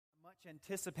much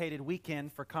anticipated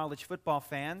weekend for college football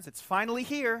fans. It's finally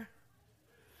here.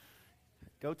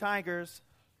 Go Tigers.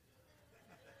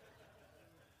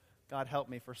 God help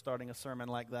me for starting a sermon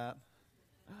like that.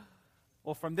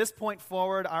 Well, from this point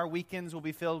forward, our weekends will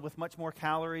be filled with much more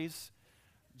calories,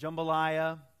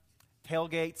 jambalaya,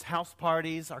 tailgates, house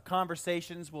parties. Our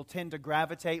conversations will tend to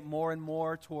gravitate more and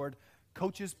more toward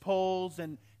coaches' polls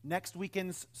and next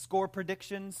weekend's score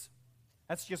predictions.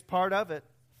 That's just part of it.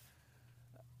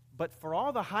 But for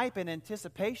all the hype and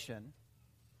anticipation,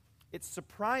 it's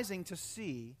surprising to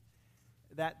see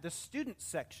that the student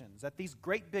sections at these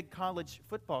great big college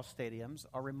football stadiums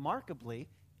are remarkably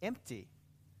empty.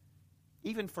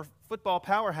 Even for football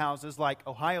powerhouses like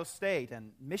Ohio State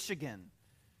and Michigan,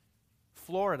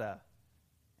 Florida,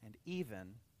 and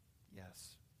even,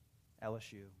 yes,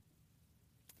 LSU.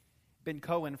 Ben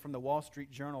Cohen from the Wall Street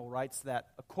Journal writes that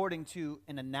according to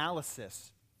an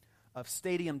analysis of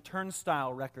stadium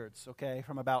turnstile records,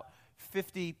 from about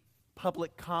 50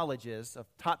 public colleges of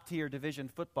top-tier division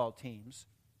football teams,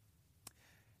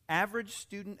 average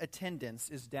student attendance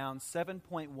is down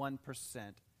 7.1%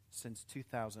 since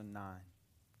 2009.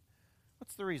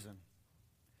 What's the reason?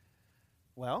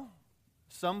 Well,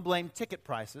 some blame ticket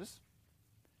prices,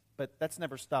 but that's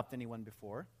never stopped anyone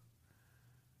before.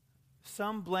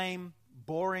 Some blame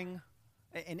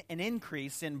an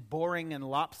increase in boring and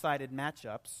lopsided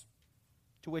matchups,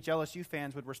 to which LSU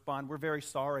fans would respond, "We're very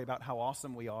sorry about how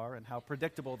awesome we are and how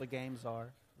predictable the games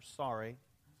are. We're sorry."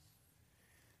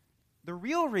 The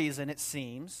real reason, it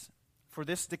seems, for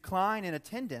this decline in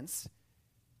attendance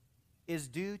is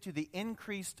due to the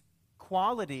increased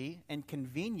quality and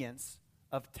convenience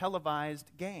of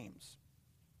televised games.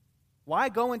 Why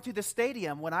go into the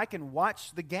stadium when I can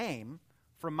watch the game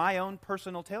from my own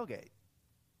personal tailgate?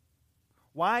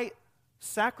 Why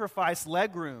sacrifice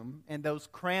legroom and those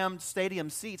crammed stadium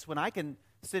seats when I can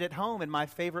sit at home in my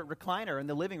favorite recliner in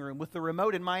the living room with the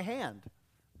remote in my hand?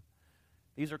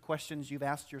 These are questions you've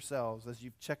asked yourselves as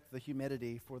you've checked the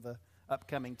humidity for the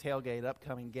upcoming tailgate,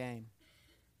 upcoming game.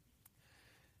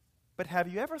 But have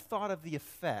you ever thought of the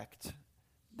effect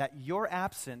that your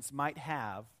absence might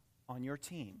have on your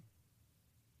team?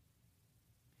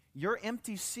 Your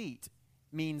empty seat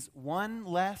means one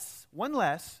less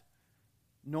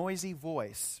noisy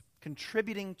voice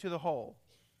contributing to the whole,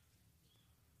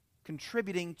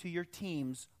 contributing to your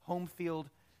team's home field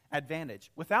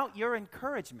advantage. Without your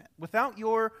encouragement, without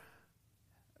your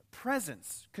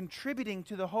presence contributing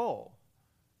to the whole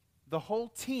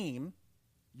team,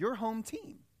 your home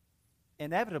team,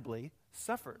 inevitably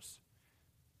suffers.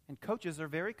 And coaches are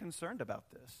very concerned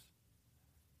about this.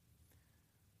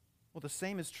 Well, the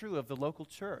same is true of the local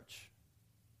church.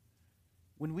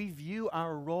 When we view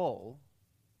our role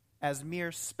as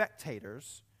mere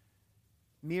spectators,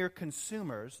 mere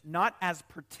consumers, not as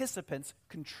participants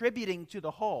contributing to the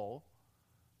whole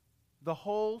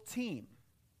team,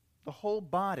 the whole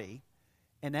body,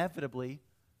 inevitably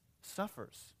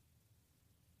suffers.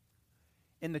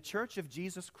 In the Church of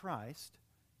Jesus Christ,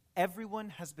 everyone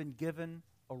has been given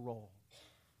a role.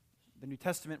 The New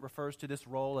Testament refers to this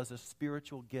role as a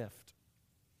spiritual gift.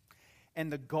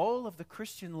 And the goal of the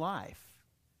Christian life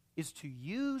is to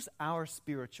use our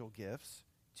spiritual gifts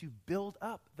to build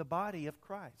up the body of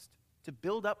Christ, to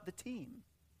build up the team.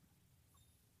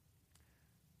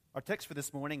 Our text for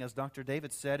this morning, as Dr.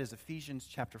 David said, is Ephesians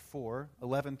chapter 4,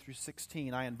 11 through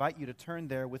 16. I invite you to turn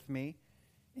there with me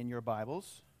in your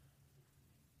Bibles.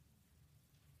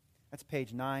 That's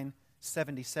page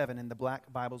 977 in the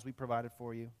black Bibles we provided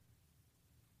for you.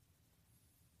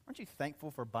 Aren't you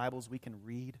thankful for Bibles we can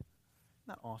read? Isn't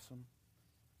that awesome?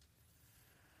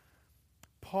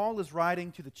 Paul is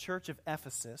writing to the church of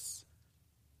Ephesus.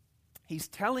 He's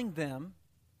telling them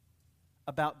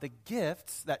about the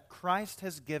gifts that Christ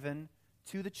has given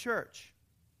to the church.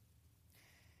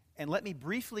 And let me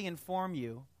briefly inform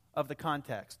you of the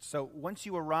context. So once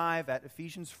you arrive at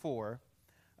Ephesians 4,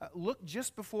 look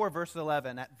just before verse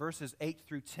 11 at verses 8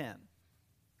 through 10.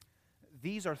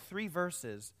 These are three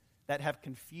verses that have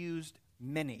confused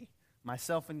many,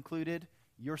 myself included,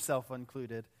 yourself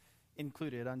included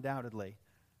undoubtedly.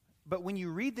 But when you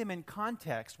read them in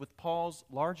context with Paul's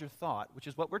larger thought, which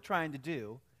is what we're trying to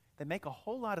do, they make a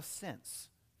whole lot of sense.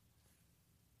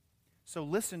 So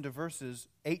listen to verses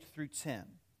 8 through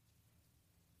 10.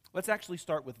 Let's actually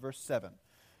start with verse 7.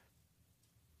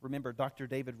 Remember, Dr.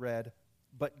 David read,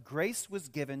 "But grace was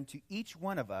given to each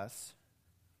one of us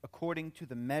according to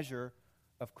the measure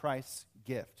of Christ's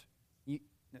gift."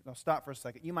 Now stop for a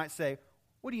second. You might say,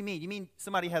 "What do you mean? You mean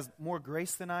somebody has more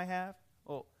grace than I have?"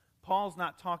 Well, Paul's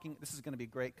not talking, this is going to be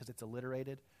great because it's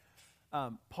alliterated.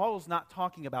 Paul's not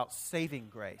talking about saving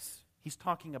grace. He's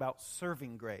talking about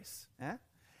serving grace. Eh?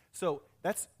 So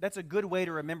that's a good way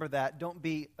to remember that. Don't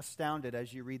be astounded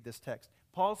as you read this text.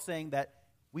 Paul's saying that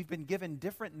we've been given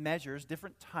different measures,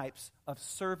 different types of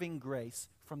serving grace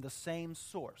from the same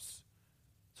source.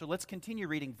 So let's continue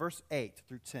reading verse 8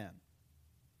 through 10.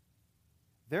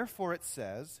 Therefore it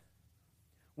says,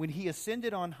 when he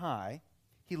ascended on high,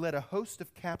 he led a host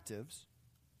of captives,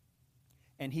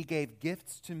 and he gave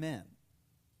gifts to men.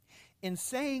 In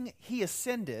saying he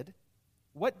ascended,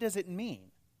 what does it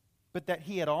mean? But that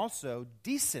he had also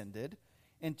descended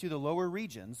into the lower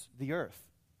regions, the earth.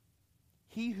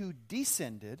 He who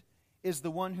descended is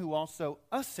the one who also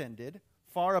ascended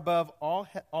far above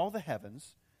all the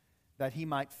heavens, that he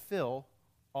might fill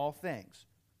all things.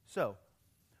 So,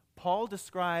 Paul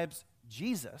describes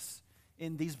Jesus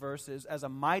in these verses as a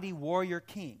mighty warrior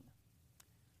king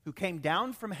who came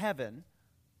down from heaven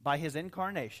by his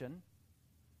incarnation.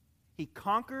 He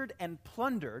conquered and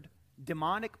plundered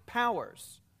demonic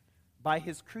powers by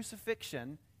his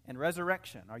crucifixion and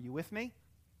resurrection. Are you with me?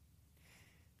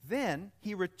 Then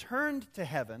he returned to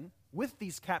heaven with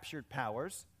these captured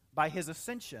powers by his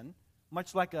ascension,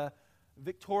 much like a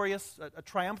victorious, a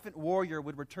triumphant warrior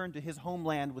would return to his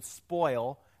homeland with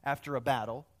spoil after a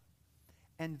battle.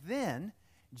 And then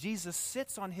Jesus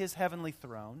sits on his heavenly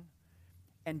throne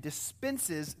and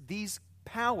dispenses these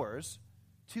powers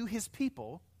to his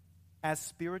people as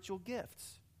spiritual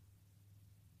gifts.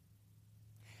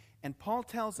 And Paul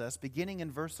tells us, beginning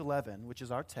in verse 11, which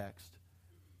is our text,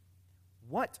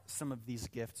 what some of these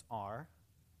gifts are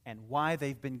and why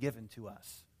they've been given to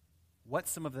us. What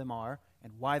some of them are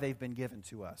and why they've been given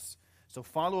to us. So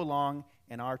follow along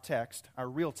in our text, our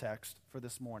real text for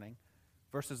this morning,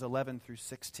 verses 11 through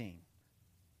 16.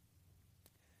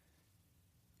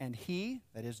 And he,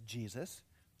 that is Jesus,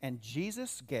 and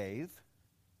Jesus gave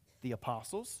the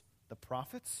apostles, the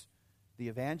prophets, the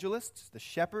evangelists, the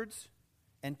shepherds,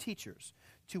 and teachers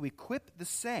to equip the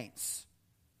saints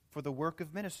for the work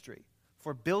of ministry,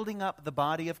 for building up the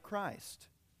body of Christ,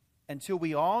 until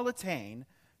we all attain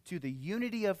to the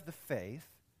unity of the faith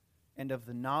and of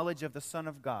the knowledge of the Son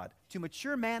of God, to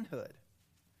mature manhood,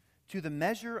 to the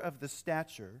measure of the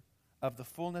stature of the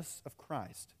fullness of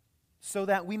Christ, so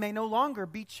that we may no longer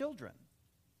be children,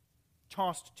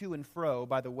 tossed to and fro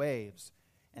by the waves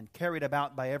and carried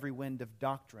about by every wind of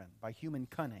doctrine, by human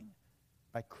cunning,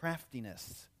 by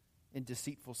craftiness in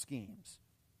deceitful schemes.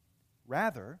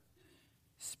 Rather,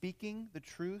 speaking the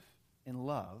truth in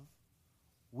love,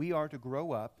 we are to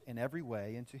grow up in every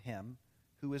way into him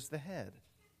who is the head,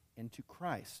 into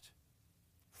Christ,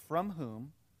 from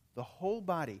whom the whole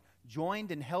body,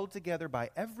 joined and held together by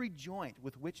every joint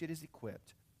with which it is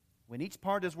equipped, when each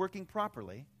part is working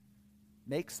properly,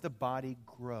 makes the body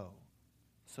grow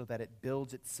so that it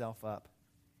builds itself up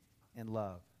in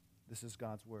love. This is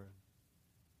God's word.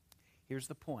 Here's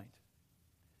the point.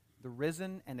 The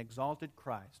risen and exalted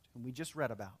Christ, whom we just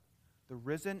read about, the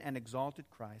risen and exalted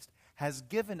Christ has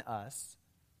given us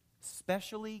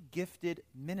specially gifted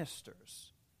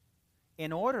ministers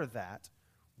in order that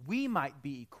we might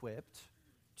be equipped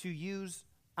to use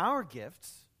our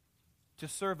gifts to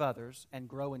serve others and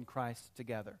grow in Christ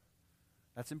together.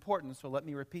 That's important, so let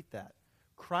me repeat that.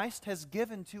 Christ has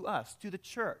given to us, to the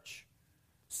church,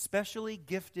 specially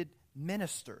gifted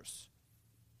ministers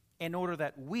in order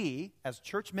that we, as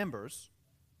church members,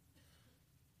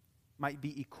 might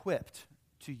be equipped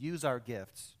to use our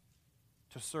gifts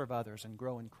to serve others and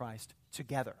grow in Christ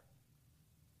together.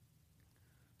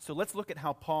 So let's look at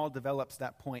how Paul develops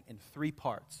that point in three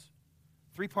parts.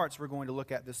 Three parts we're going to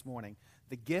look at this morning.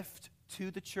 The gift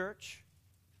to the church,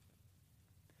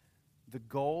 the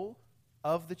goal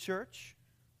of the church,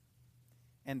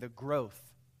 and the growth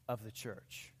of the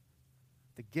church.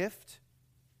 The gift,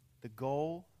 the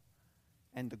goal,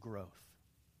 and the growth.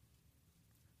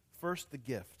 First, the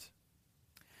gift.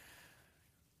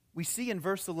 We see in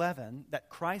verse 11 that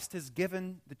Christ has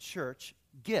given the church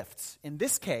gifts. In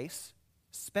this case,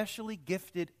 specially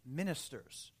gifted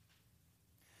ministers.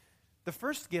 The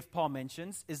first gift Paul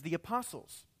mentions is the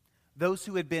apostles, those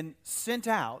who had been sent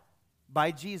out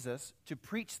by Jesus to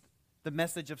preach the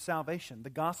message of salvation, the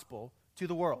gospel, to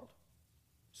the world.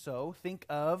 So think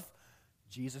of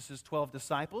Jesus' 12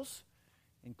 disciples,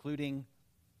 including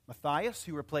Matthias,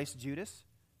 who replaced Judas.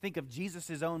 Think of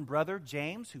Jesus' own brother,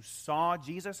 James, who saw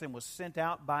Jesus and was sent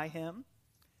out by him.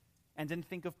 And then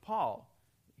think of Paul.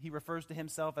 He refers to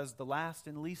himself as the last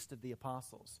and least of the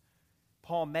apostles.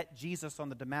 Paul met Jesus on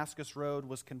the Damascus road,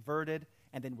 was converted,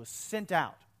 and then was sent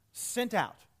out. Sent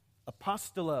out.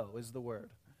 Apostolo is the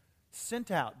word.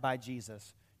 Sent out by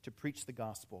Jesus to preach the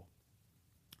gospel.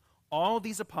 All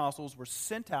these apostles were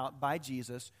sent out by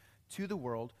Jesus to the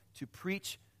world to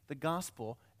preach the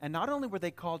gospel. And not only were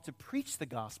they called to preach the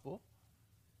gospel,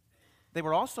 they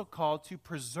were also called to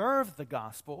preserve the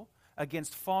gospel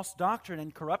against false doctrine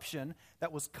and corruption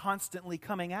that was constantly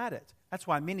coming at it. That's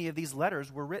why many of these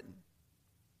letters were written.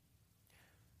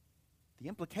 The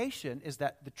implication is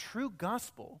that the true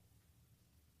gospel,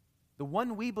 the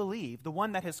one we believe, the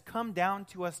one that has come down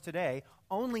to us today,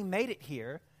 only made it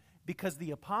here because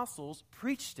the apostles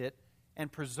preached it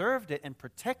and preserved it and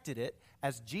protected it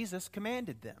as Jesus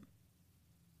commanded them.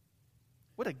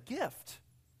 What a gift.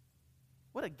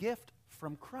 What a gift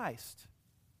from Christ.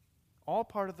 All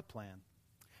part of the plan.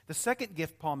 The second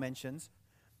gift Paul mentions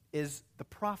is the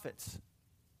prophets.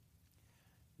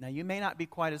 Now, you may not be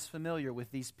quite as familiar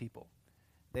with these people.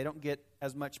 They don't get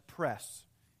as much press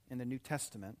in the New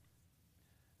Testament.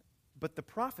 But the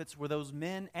prophets were those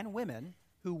men and women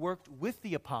who worked with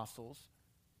the apostles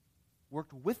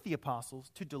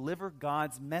to deliver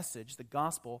God's message, the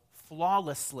gospel,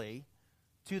 flawlessly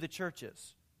to the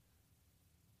churches.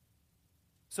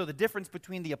 So the difference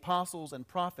between the apostles and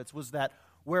prophets was that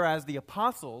whereas the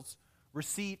apostles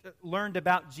learned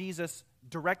about Jesus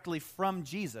directly from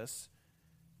Jesus,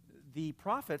 the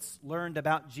prophets learned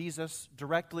about Jesus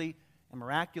directly and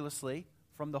miraculously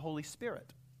from the Holy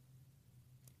Spirit.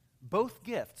 Both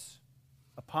gifts,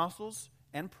 apostles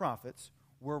and prophets,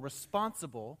 were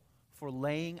responsible for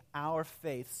laying our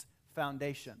faith's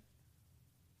foundation.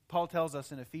 Paul tells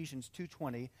us in Ephesians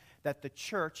 2:20 that the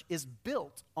church is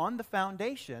built on the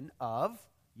foundation of,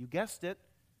 you guessed it,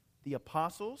 the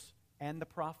apostles and the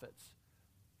prophets.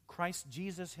 Christ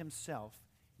Jesus himself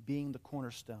being the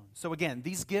cornerstone. So again,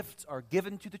 these gifts are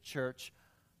given to the church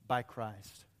by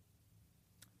Christ.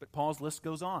 But Paul's list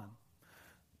goes on.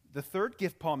 The third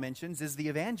gift Paul mentions is the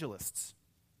evangelists.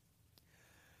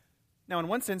 Now, in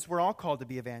one sense, we're all called to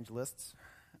be evangelists,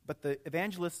 but the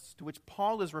evangelists to which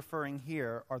Paul is referring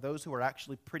here are those who are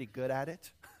actually pretty good at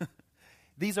it.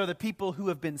 These are the people who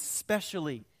have been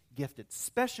specially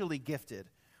gifted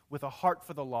with a heart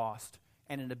for the lost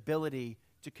and an ability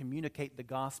to communicate the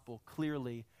gospel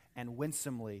clearly and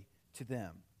winsomely to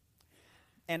them.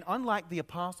 And unlike the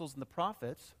apostles and the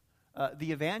prophets,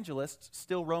 the evangelists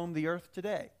still roam the earth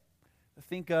today.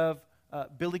 Think of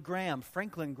Billy Graham,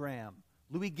 Franklin Graham,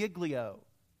 Louis Giglio,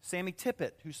 Sammy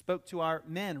Tippett, who spoke to our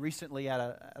men recently at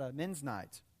a men's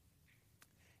night.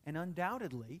 And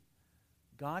undoubtedly,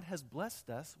 God has blessed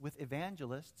us with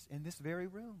evangelists in this very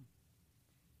room.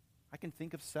 I can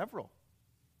think of several.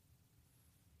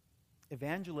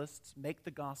 Evangelists make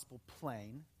the gospel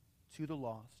plain to the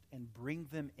lost and bring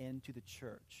them into the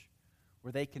church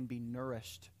where they can be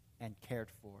nourished and cared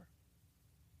for.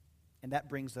 And that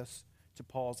brings us to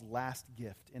Paul's last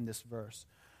gift in this verse,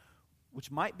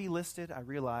 which might be listed, I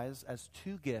realize, as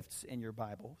two gifts in your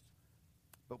Bibles,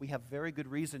 but we have very good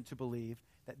reason to believe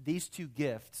that these two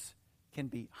gifts can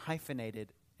be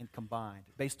hyphenated and combined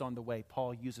based on the way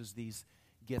Paul uses these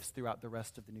gifts throughout the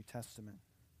rest of the New Testament.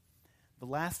 The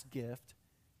last gift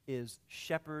is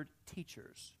shepherd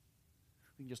teachers.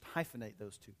 We can just hyphenate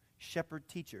those two. Shepherd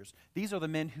teachers. These are the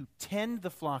men who tend the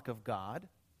flock of God,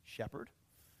 shepherd,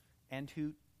 and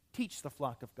who teach the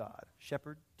flock of God,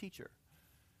 shepherd, teacher.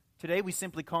 Today we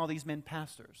simply call these men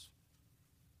pastors.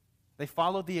 They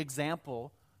follow the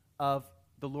example of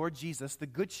the Lord Jesus, the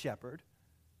Good Shepherd,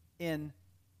 in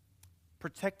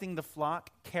protecting the flock,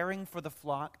 caring for the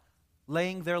flock,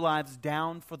 laying their lives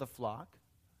down for the flock.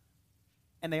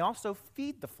 And they also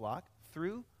feed the flock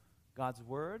through God's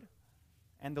Word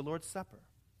and the Lord's Supper.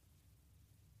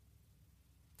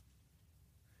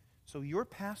 So your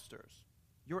pastors,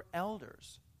 your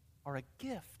elders, are a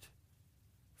gift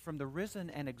from the risen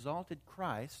and exalted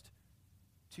Christ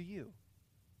to you.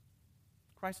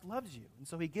 Christ loves you, and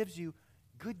so he gives you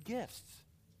good gifts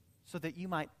so that you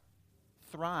might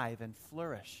thrive and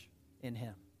flourish in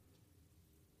him.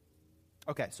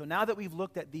 Okay, so now that we've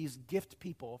looked at these gift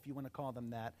people, if you want to call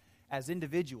them that, as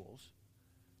individuals,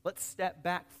 let's step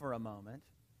back for a moment,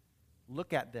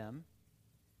 look at them,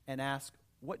 and ask,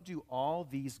 what do all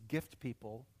these gift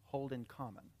people hold in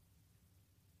common?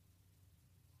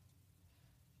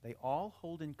 They all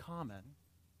hold in common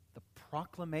the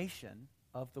proclamation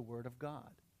of the Word of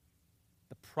God.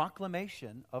 The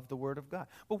proclamation of the Word of God.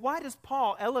 But why does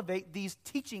Paul elevate these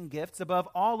teaching gifts above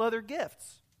all other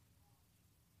gifts?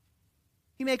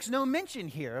 He makes no mention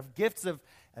here of gifts of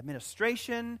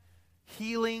administration,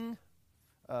 healing,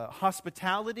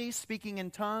 hospitality, speaking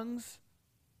in tongues.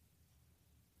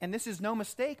 And this is no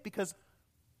mistake because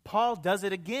Paul does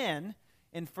it again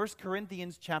in 1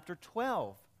 Corinthians chapter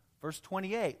 12, verse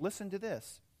 28. Listen to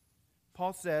this.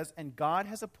 Paul says, "And God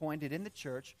has appointed in the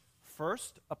church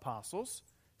first apostles,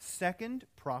 second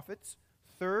prophets,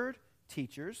 Third,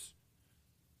 teachers.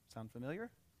 Sound familiar?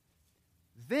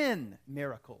 Then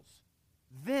miracles.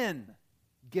 Then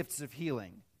gifts of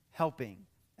healing, helping,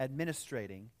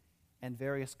 administrating, and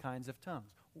various kinds of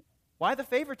tongues. Why the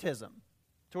favoritism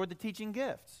toward the teaching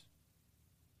gifts?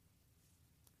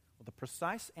 Well, the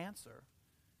precise answer,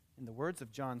 in the words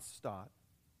of John Stott,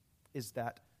 is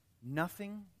that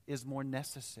nothing is more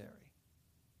necessary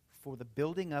for the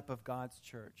building up of God's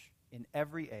church in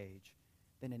every age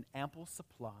than an ample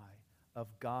supply of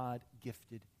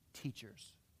God-gifted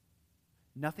teachers.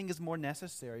 Nothing is more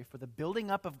necessary for the building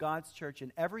up of God's church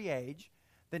in every age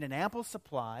than an ample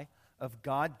supply of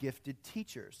God-gifted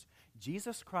teachers.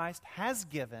 Jesus Christ has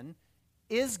given,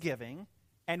 is giving,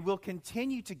 and will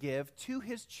continue to give to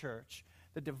his church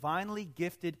the divinely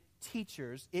gifted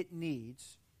teachers it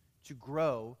needs to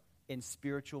grow in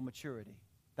spiritual maturity.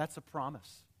 That's a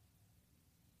promise.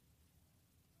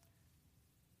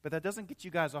 But that doesn't get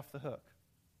you guys off the hook.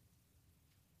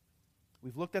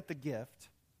 We've looked at the gift.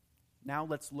 Now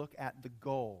let's look at the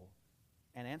goal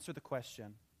and answer the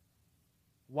question,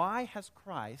 why has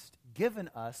Christ given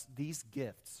us these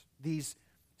gifts, these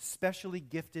specially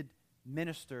gifted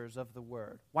ministers of the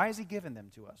word? Why has he given them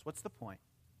to us? What's the point?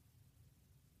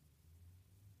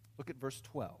 Look at verse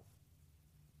 12.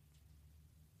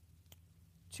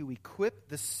 To equip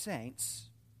the saints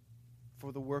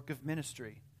for the work of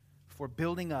ministry, for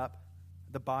building up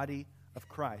the body of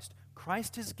Christ.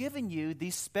 Christ has given you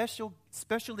these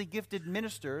specially gifted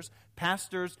ministers,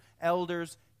 pastors,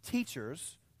 elders,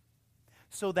 teachers,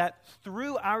 so that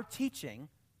through our teaching,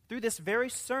 through this very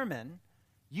sermon,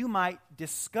 you might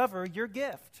discover your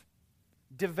gift,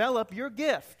 develop your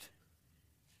gift,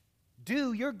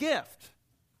 do your gift.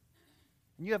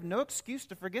 And you have no excuse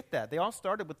to forget that. They all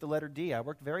started with the letter D. I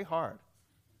worked very hard.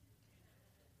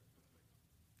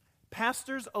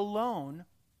 Pastors alone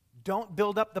don't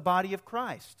build up the body of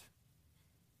Christ.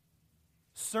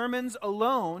 Sermons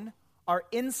alone are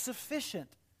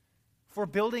insufficient for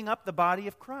building up the body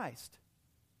of Christ.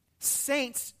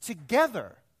 Saints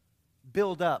together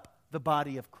build up the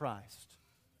body of Christ.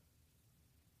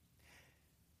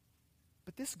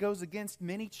 But this goes against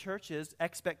many churches'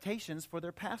 expectations for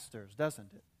their pastors,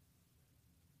 doesn't it?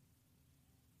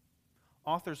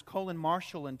 Authors Colin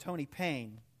Marshall and Tony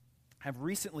Payne have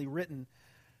recently written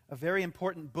a very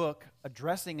important book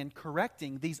addressing and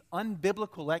correcting these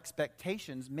unbiblical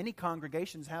expectations many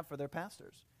congregations have for their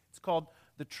pastors. It's called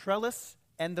The Trellis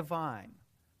and the Vine,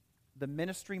 the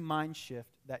ministry mind shift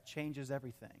that changes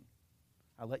everything.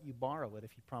 I'll let you borrow it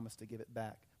if you promise to give it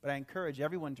back. But I encourage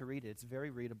everyone to read it. It's very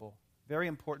readable, very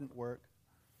important work.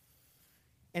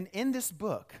 And in this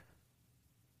book,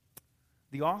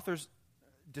 the authors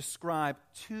describe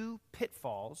two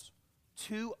pitfalls,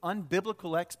 two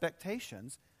unbiblical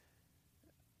expectations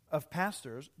of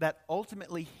pastors that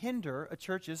ultimately hinder a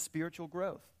church's spiritual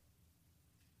growth.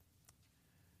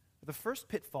 The first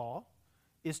pitfall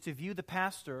is to view the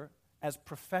pastor as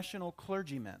professional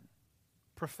clergymen.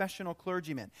 Professional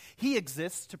clergymen. He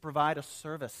exists to provide a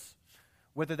service,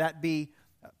 whether that be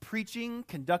preaching,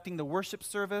 conducting the worship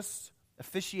service,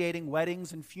 officiating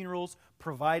weddings and funerals,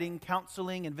 providing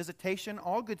counseling and visitation,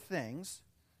 all good things.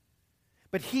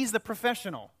 But he's the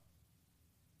professional.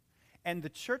 And the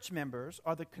church members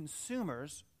are the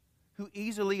consumers who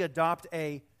easily adopt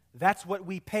a "that's what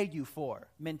we paid you for"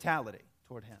 mentality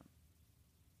toward him.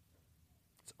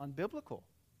 It's unbiblical.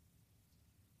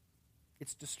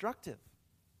 It's destructive.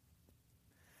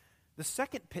 The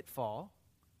second pitfall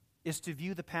is to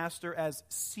view the pastor as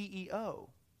CEO.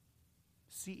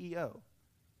 CEO.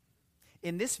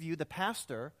 In this view, the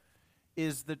pastor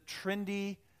is the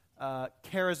trendy,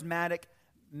 charismatic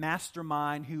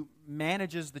mastermind who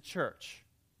manages the church,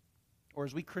 or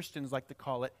as we Christians like to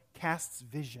call it, casts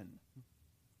vision.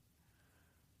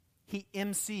 He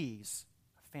MCs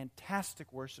a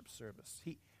fantastic worship service.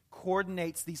 He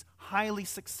coordinates these highly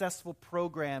successful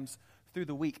programs through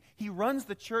the week. He runs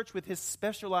the church with his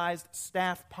specialized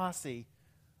staff posse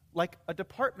like a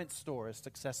department store is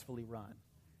successfully run.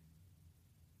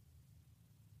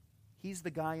 He's the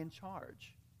guy in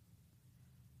charge.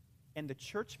 And the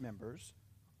church members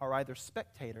are either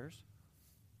spectators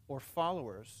or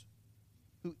followers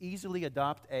who easily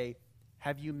adopt a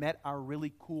 "have you met our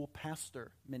really cool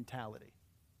pastor" mentality.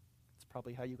 It's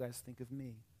probably how you guys think of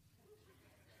me.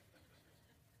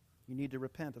 You need to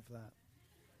repent of that.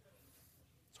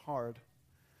 It's hard.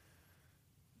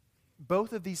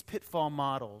 Both of these pitfall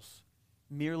models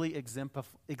merely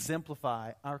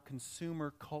exemplify our consumer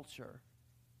culture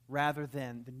rather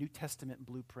than the New Testament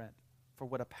blueprint for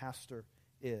what a pastor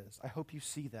is. I hope you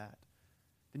see that.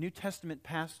 The New Testament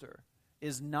pastor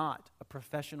is not a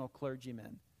professional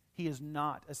clergyman. He is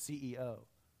not a CEO.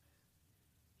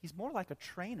 He's more like a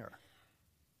trainer.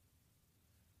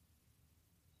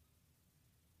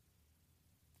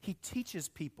 He teaches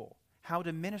people how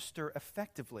to minister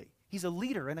effectively. He's a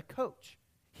leader and a coach.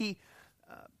 He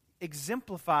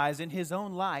exemplifies in his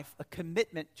own life a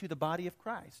commitment to the body of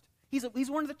Christ.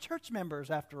 He's one of the church members,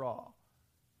 after all.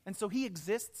 And so he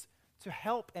exists to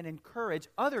help and encourage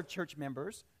other church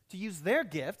members to use their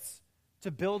gifts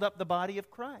to build up the body of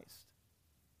Christ.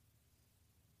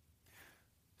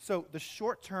 So the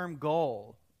short-term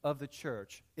goal of the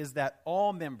church is that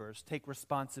all members take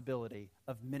responsibility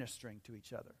of ministering to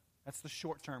each other. That's the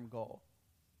short-term goal.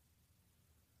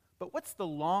 But what's the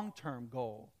long-term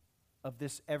goal of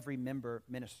this every member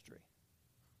ministry?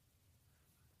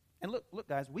 And look,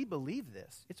 guys, we believe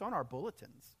this. It's on our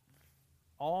bulletins.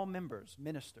 All members,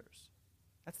 ministers.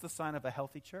 That's the sign of a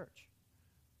healthy church.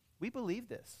 We believe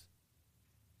this.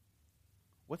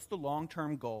 What's the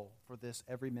long-term goal for this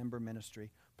every member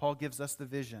ministry? Paul gives us the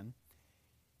vision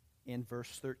in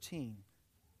verse 13.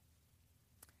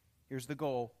 Here's the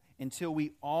goal. Until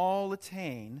we all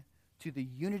attain to the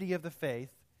unity of the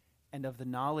faith and of the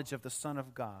knowledge of the Son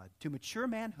of God, to mature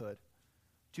manhood,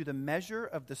 to the measure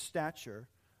of the stature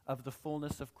of the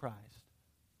fullness of Christ.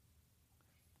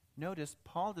 Notice,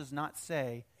 Paul does not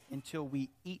say, until we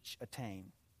each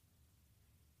attain.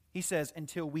 He says,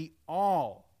 until we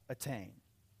all attain.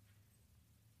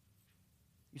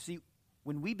 You see,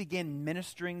 when we begin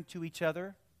ministering to each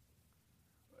other,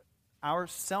 our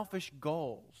selfish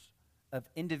goals of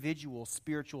individual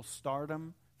spiritual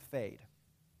stardom fade.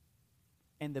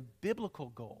 And the biblical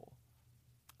goal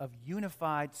of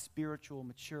unified spiritual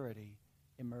maturity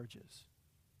emerges.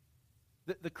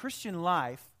 The Christian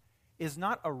life is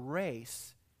not a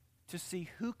race to see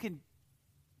who can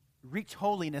reach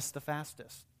holiness the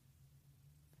fastest.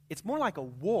 It's more like a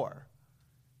war.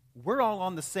 We're all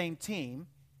on the same team,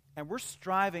 and we're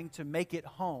striving to make it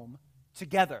home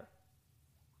together.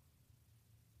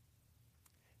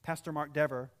 Pastor Mark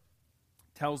Dever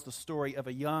tells the story of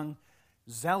a young,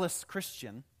 zealous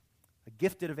Christian, a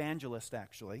gifted evangelist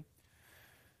actually,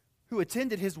 who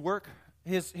attended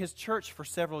his church for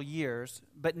several years,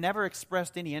 but never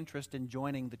expressed any interest in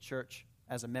joining the church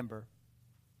as a member.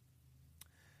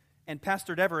 And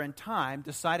Pastor Dever, in time,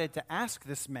 decided to ask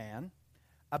this man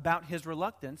about his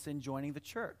reluctance in joining the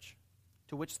church,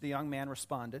 to which the young man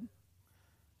responded,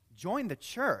 "Join the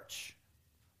church?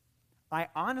 I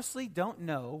honestly don't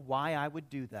know why I would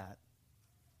do that.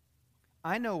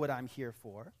 I know what I'm here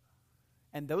for,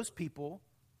 and those people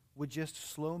would just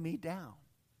slow me down."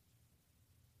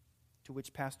 To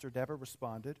which Pastor Dever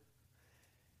responded,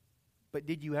 "But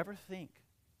did you ever think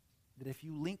that if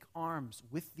you link arms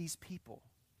with these people,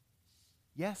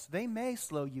 yes, they may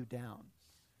slow you down,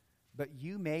 but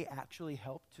you may actually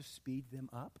help to speed them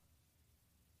up?"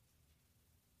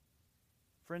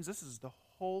 Friends, this is the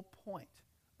whole point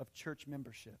of church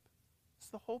membership. It's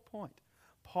the whole point.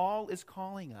 Paul is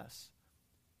calling us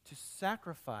to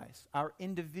sacrifice our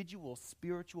individual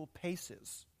spiritual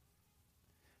paces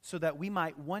so that we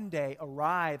might one day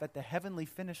arrive at the heavenly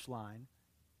finish line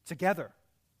together.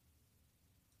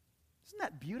 Isn't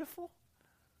that beautiful?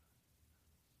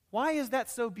 Why is that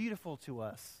so beautiful to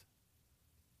us?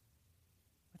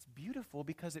 It's beautiful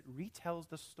because it retells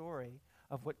the story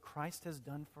of what Christ has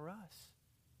done for us.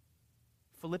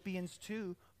 Philippians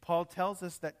 2, Paul tells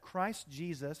us that Christ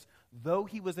Jesus, though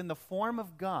he was in the form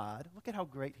of God, look at how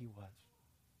great he was,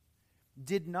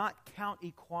 did not count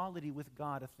equality with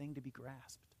God a thing to be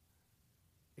grasped,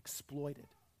 exploited,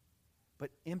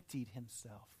 but emptied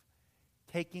himself,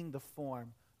 taking the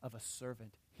form of a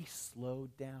servant. He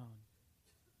slowed down.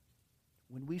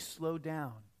 When we slow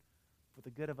down for the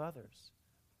good of others,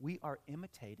 we are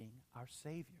imitating our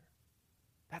Savior.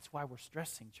 That's why we're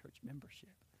stressing church membership.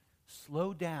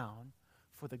 Slow down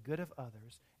for the good of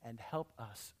others and help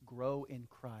us grow in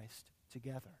Christ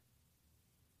together.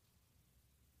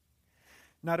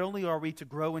 Not only are we to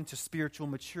grow into spiritual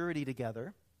maturity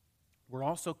together, we're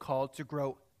also called to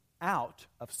grow out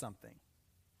of something.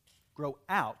 Grow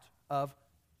out of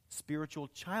spiritual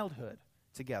childhood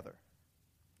together.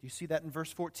 Do you see that in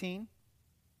verse 14?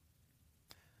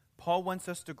 Paul wants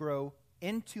us to grow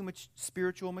into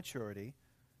spiritual maturity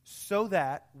so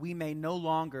that we may no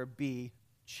longer be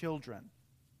children.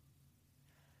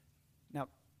 Now,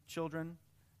 children,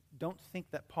 don't think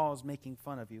that Paul is making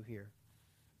fun of you here.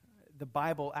 The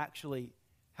Bible actually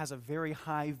has a very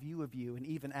high view of you and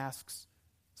even asks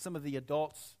some of the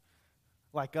adults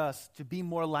like us to be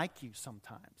more like you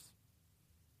sometimes.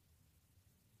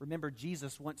 Remember,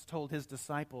 Jesus once told his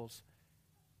disciples,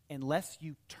 unless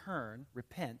you turn,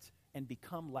 repent, and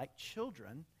become like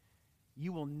children,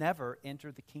 you will never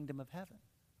enter the kingdom of heaven.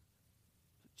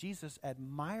 Jesus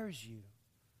admires you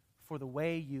for the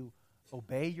way you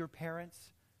obey your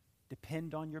parents,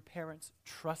 depend on your parents,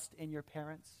 trust in your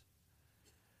parents.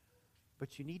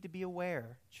 But you need to be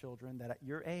aware, children, that at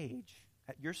your age,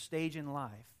 at your stage in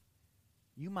life,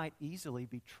 you might easily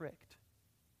be tricked.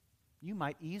 You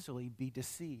might easily be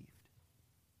deceived.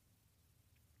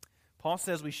 Paul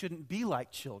says we shouldn't be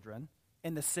like children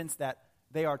in the sense that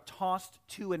they are tossed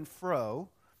to and fro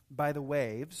by the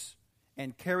waves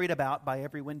and carried about by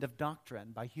every wind of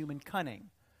doctrine, by human cunning,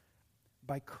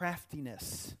 by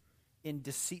craftiness in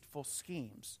deceitful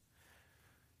schemes.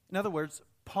 In other words,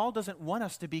 Paul doesn't want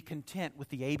us to be content with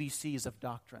the ABCs of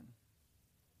doctrine.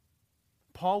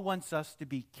 Paul wants us to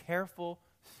be careful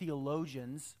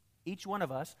theologians, each one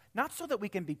of us, not so that we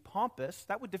can be pompous,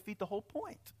 that would defeat the whole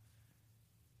point,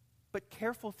 but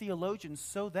careful theologians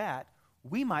so that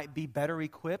we might be better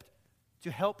equipped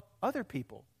to help other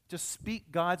people, to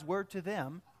speak God's word to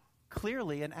them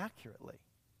clearly and accurately.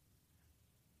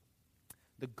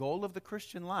 The goal of the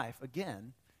Christian life,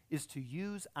 again, is to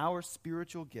use our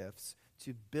spiritual gifts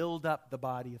to build up the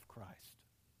body of Christ.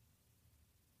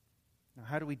 Now,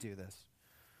 how do we do this?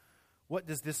 What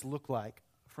does this look like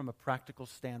from a practical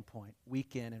standpoint,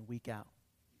 week in and week out?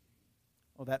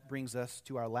 Well, that brings us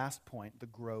to our last point, the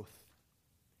growth.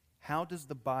 How does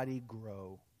the body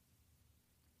grow?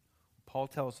 Paul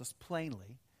tells us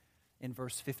plainly in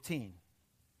verse 15.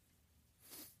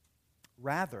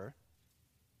 Rather,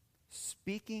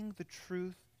 speaking the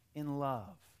truth in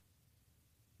love,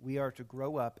 we are to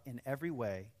grow up in every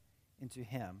way into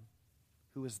Him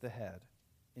who is the head,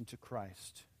 into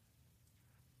Christ.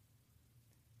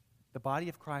 The body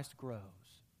of Christ grows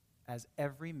as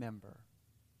every member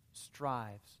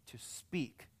strives to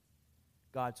speak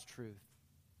God's truth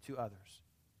to others.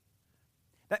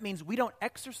 That means we don't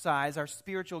exercise our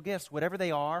spiritual gifts, whatever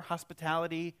they are,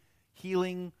 hospitality,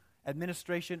 healing,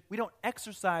 administration. We don't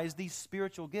exercise these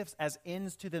spiritual gifts as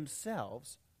ends to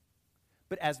themselves,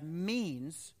 but as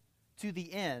means to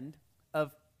the end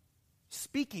of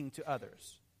speaking to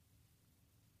others.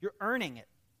 You're earning it.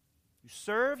 You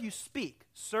serve, you speak.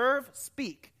 Serve,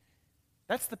 speak.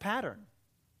 That's the pattern.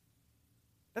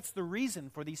 That's the reason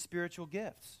for these spiritual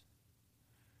gifts.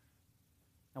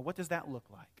 Now, what does that look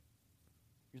like?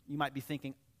 You might be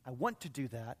thinking, I want to do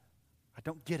that. I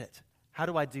don't get it. How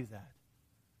do I do that?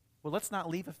 Well, let's not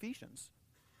leave Ephesians.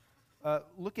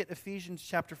 Look at Ephesians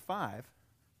chapter 5,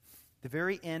 the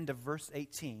very end of verse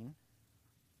 18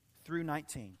 through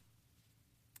 19.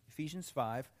 Ephesians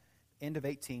 5, end of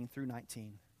 18 through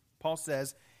 19. Paul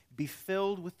says, be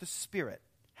filled with the Spirit.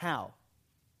 How?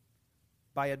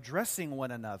 By addressing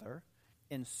one another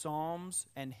in psalms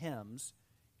and hymns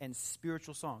and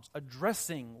spiritual songs.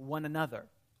 Addressing one another.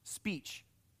 Speech.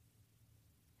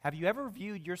 Have you ever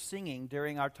viewed your singing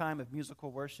during our time of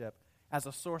musical worship as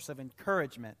a source of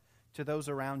encouragement to those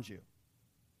around you?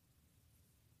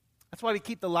 That's why we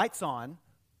keep the lights on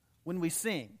when we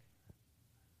sing.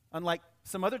 Unlike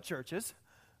some other churches,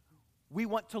 we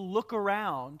want to look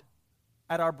around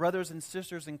at our brothers and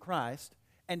sisters in Christ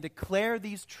and declare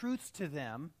these truths to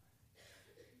them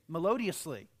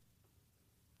melodiously.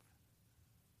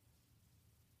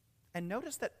 And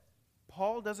notice that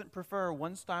Paul doesn't prefer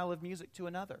one style of music to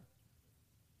another.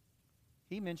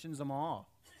 He mentions them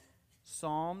all.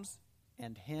 Psalms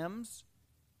and hymns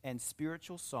and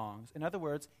spiritual songs. In other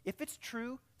words, if it's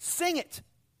true, sing it.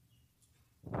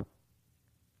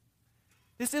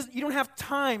 You don't have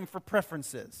time for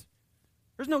preferences.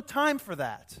 There's no time for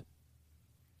that.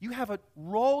 You have a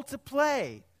role to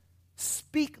play.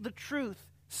 Speak the truth,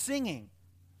 singing.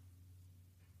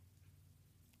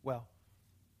 Well,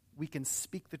 we can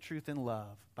speak the truth in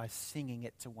love by singing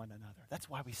it to one another. That's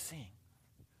why we sing.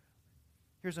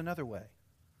 Here's another way.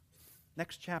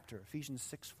 Next chapter, Ephesians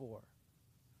 6:4.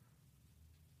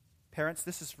 Parents,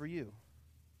 this is for you.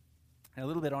 And a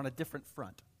little bit on a different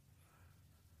front.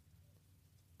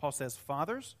 Paul says,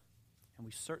 fathers, and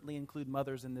we certainly include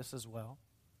mothers in this as well,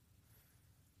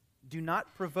 do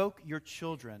not provoke your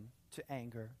children to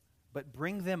anger, but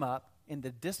bring them up in the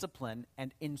discipline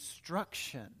and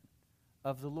instruction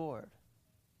of the Lord.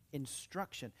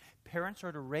 Instruction. Parents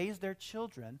are to raise their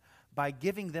children by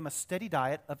giving them a steady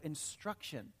diet of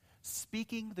instruction,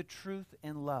 speaking the truth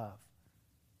in love.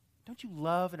 Don't you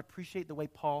love and appreciate the way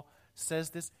Paul says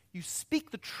this? You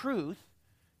speak the truth,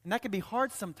 and that can be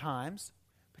hard sometimes,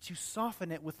 but you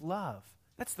soften it with love.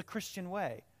 That's the Christian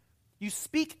way. You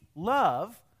speak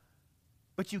love,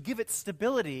 but you give it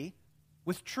stability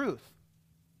with truth.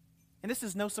 And this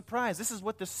is no surprise. This is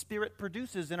what the Spirit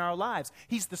produces in our lives.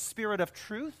 He's the Spirit of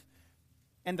truth,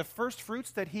 and the first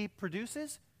fruits that He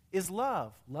produces is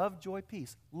love. Love, joy,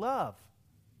 peace. Love.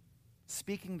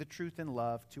 Speaking the truth in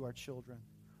love to our children.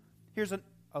 Here's a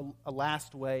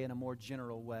last way in a more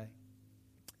general way.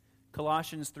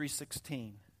 Colossians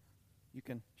 3:16. You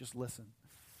can just listen.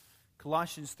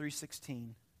 Colossians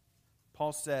 3:16.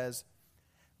 Paul says,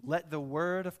 "Let the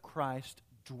word of Christ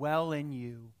dwell in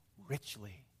you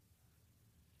richly,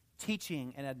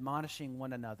 teaching and admonishing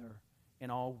one another in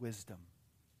all wisdom."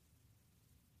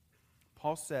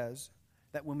 Paul says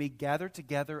that when we gather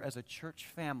together as a church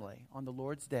family on the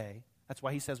Lord's Day, that's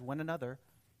why he says one another.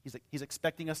 He's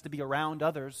expecting us to be around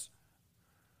others.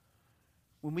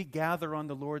 When we gather on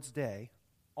the Lord's Day,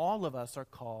 all of us are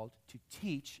called to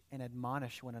teach and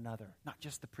admonish one another, not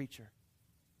just the preacher.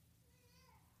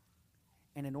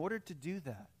 And in order to do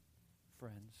that,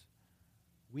 friends,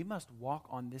 we must walk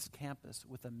on this campus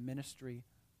with a ministry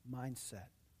mindset.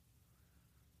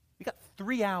 We got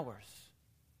 3 hours,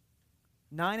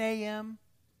 9 a.m.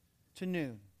 to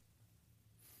noon,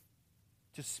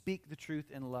 to speak the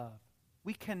truth in love.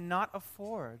 We cannot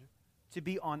afford to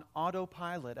be on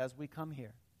autopilot as we come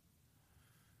here.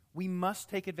 We must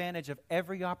take advantage of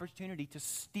every opportunity to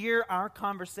steer our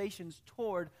conversations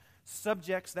toward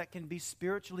subjects that can be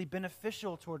spiritually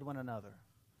beneficial toward one another.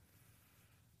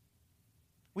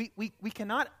 We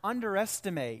cannot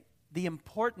underestimate the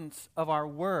importance of our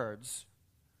words,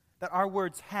 that our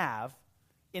words have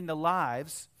in the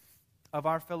lives of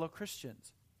our fellow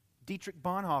Christians. Dietrich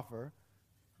Bonhoeffer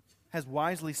has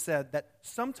wisely said that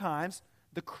sometimes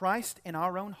the Christ in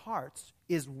our own hearts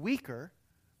is weaker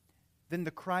than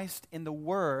the Christ in the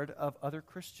word of other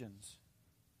Christians.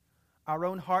 Our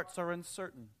own hearts are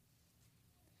uncertain,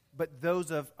 but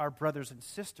those of our brothers and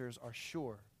sisters are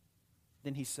sure.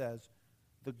 Then he says,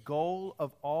 the goal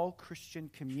of all Christian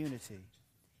community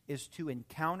is to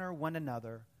encounter one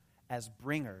another as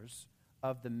bringers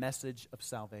of the message of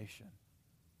salvation.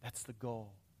 That's the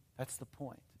goal. That's the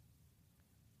point.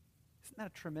 Isn't that a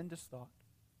tremendous thought?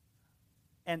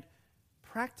 And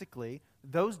practically,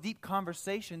 those deep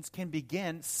conversations can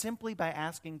begin simply by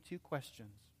asking 2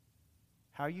 questions.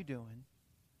 How are you doing?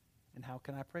 And how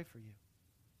can I pray for you?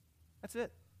 That's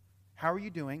it. How are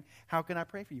you doing? How can I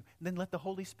pray for you? And then let the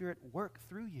Holy Spirit work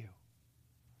through you.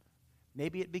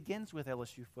 Maybe it begins with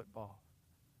LSU football.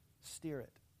 Steer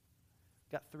it.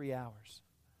 Got 3 hours.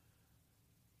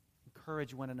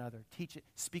 Encourage one another. Teach it.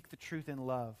 Speak the truth in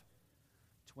love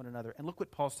to one another. And look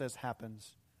what Paul says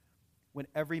happens when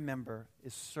every member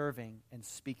is serving and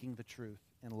speaking the truth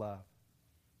in love.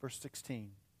 Verse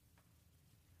 16.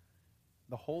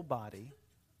 The whole body,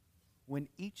 when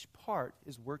each part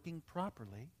is working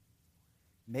properly,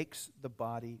 makes the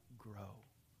body grow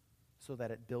so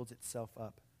that it builds itself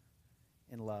up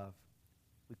in love.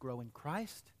 We grow in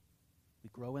Christ, we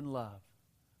grow in love,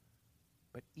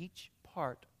 but each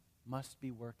part must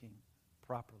be working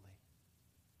properly.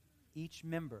 Each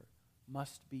member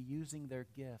must be using their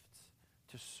gifts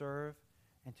to serve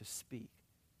and to speak,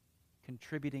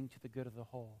 contributing to the good of the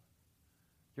whole.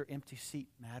 Your empty seat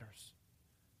matters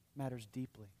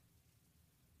deeply.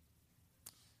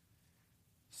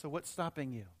 So what's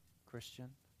stopping you,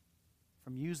 Christian,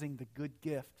 from using the good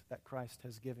gift that Christ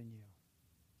has given you?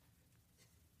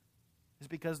 Is it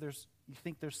because you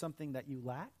think there's something that you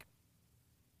lack?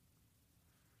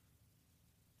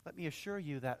 Let me assure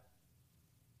you that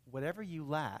whatever you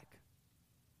lack,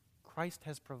 Christ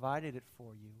has provided it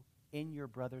for you in your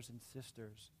brothers and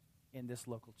sisters in this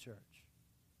local church.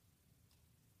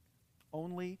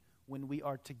 Only when we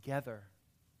are together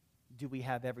do we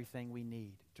have everything we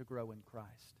need to grow in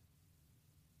Christ.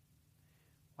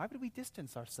 Why would we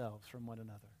distance ourselves from one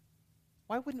another?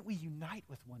 Why wouldn't we unite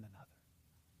with one another?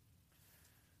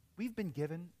 We've been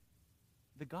given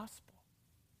the gospel.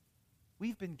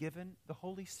 We've been given the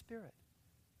Holy Spirit.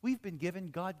 We've been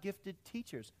given God-gifted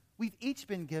teachers. We've each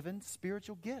been given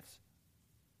spiritual gifts.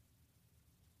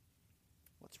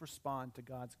 Let's respond to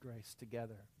God's grace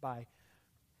together by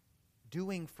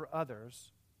doing for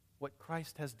others what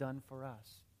Christ has done for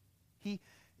us. He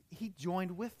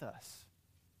joined with us.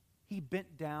 He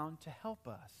bent down to help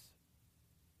us.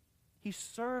 He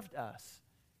served us.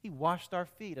 He washed our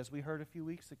feet, as we heard a few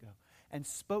weeks ago, and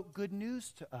spoke good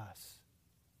news to us.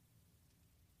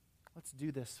 Let's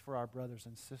do this for our brothers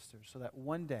and sisters so that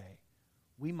one day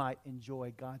we might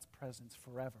enjoy God's presence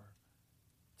forever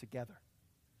together.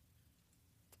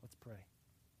 Let's pray.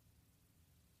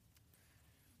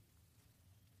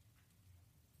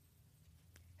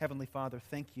 Heavenly Father,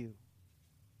 thank you.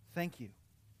 Thank you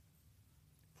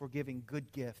for giving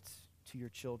good gifts to your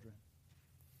children.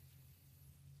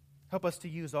 Help us to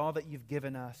use all that you've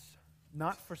given us,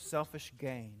 not for selfish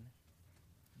gain,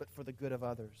 but for the good of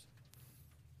others.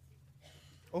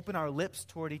 Open our lips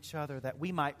toward each other that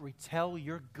we might retell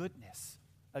your goodness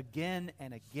again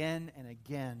and again and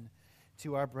again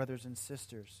to our brothers and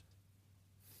sisters.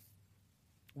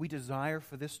 We desire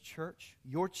for this church,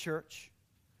 your church,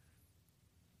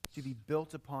 to be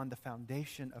built upon the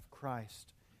foundation of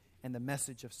Christ and the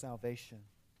message of salvation.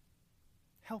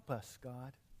 Help us,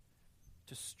 God,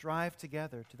 to strive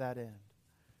together to that end,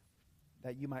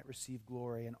 that you might receive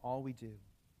glory in all we do.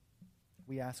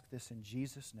 We ask this in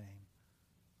Jesus' name.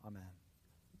 Amen.